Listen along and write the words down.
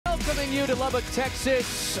Welcoming you to Lubbock,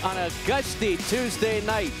 Texas on a gusty Tuesday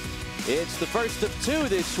night. It's the first of two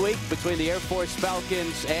this week between the Air Force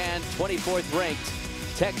Falcons and 24th ranked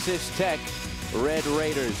Texas Tech Red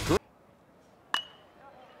Raiders.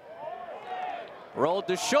 Rolled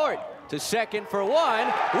to short, to second for one,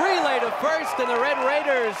 relay to first, and the Red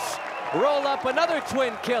Raiders roll up another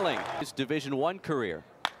twin killing. His Division I career.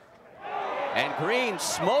 And Green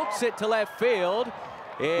smokes it to left field.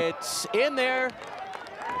 It's in there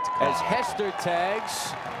as Hester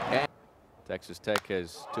tags. And Texas Tech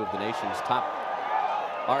has two of the nation's top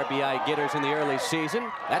RBI getters in the early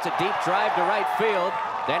season. That's a deep drive to right field.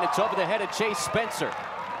 Then it's over the head of Chase Spencer.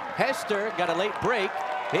 Hester got a late break.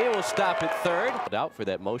 He will stop at third. Out for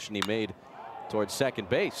that motion he made towards second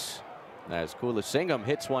base. As Kulasingham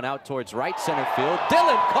hits one out towards right center field.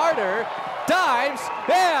 Dylan Carter dives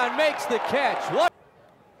and makes the catch.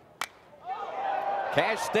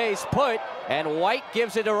 Cash stays put, and White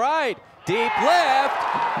gives it a ride. Deep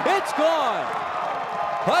left, it's gone.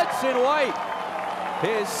 Hudson White,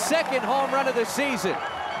 his second home run of the season.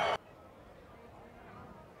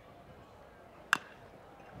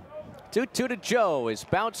 2-2 to Joe is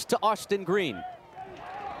bounced to Austin Green.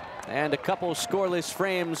 And a couple scoreless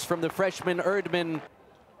frames from the freshman Erdman.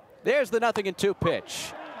 There's the 0-2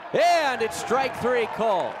 pitch. And it's strike three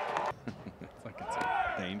called. It's like it's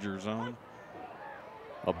a danger zone.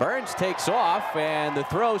 Well, Burns takes off, and the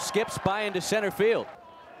throw skips by into center field.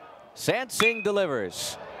 Sansing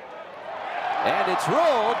delivers. And it's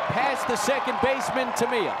rolled past the second baseman,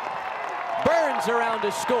 Tamiya. Burns around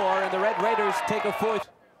to score, and the Red Raiders take a fourth.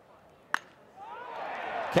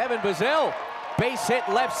 Kevin Bazell, base hit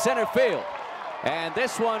left center field. And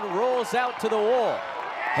this one rolls out to the wall.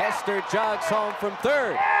 Hester jogs home from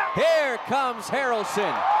third. Here comes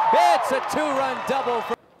Harrelson. It's a two-run double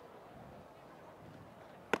for.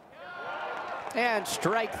 And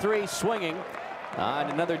strike three swinging on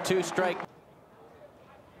another two-strike.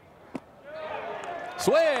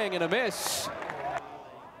 Swing and a miss.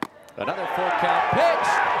 Another full count pitch,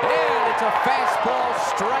 and it's a fastball,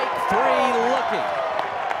 strike three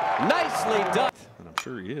looking. Nicely done. And I'm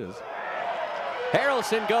sure he is.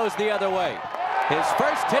 Harrelson goes the other way. His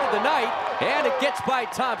first hit of the night, and it gets by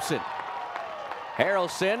Thompson.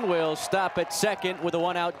 Harrelson will stop at second with a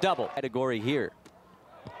one-out double. Category here.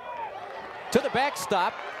 To the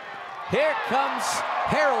backstop. Here comes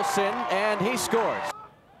Harrelson, and he scores.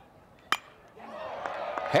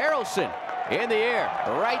 Harrelson in the air,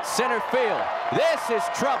 right center field. This is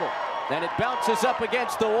trouble, and it bounces up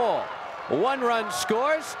against the wall. One run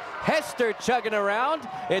scores. Hester chugging around.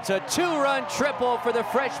 It's a two-run triple for the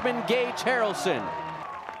freshman Gage Harrelson.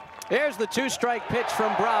 There's the two-strike pitch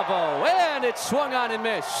from Bravo, and it's swung on and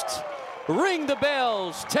missed. Ring the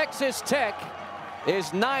bells. Texas Tech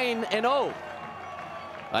is 9-0.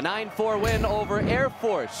 A 9-4 win over Air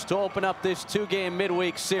Force to open up this two-game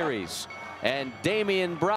midweek series. And Damian Bravo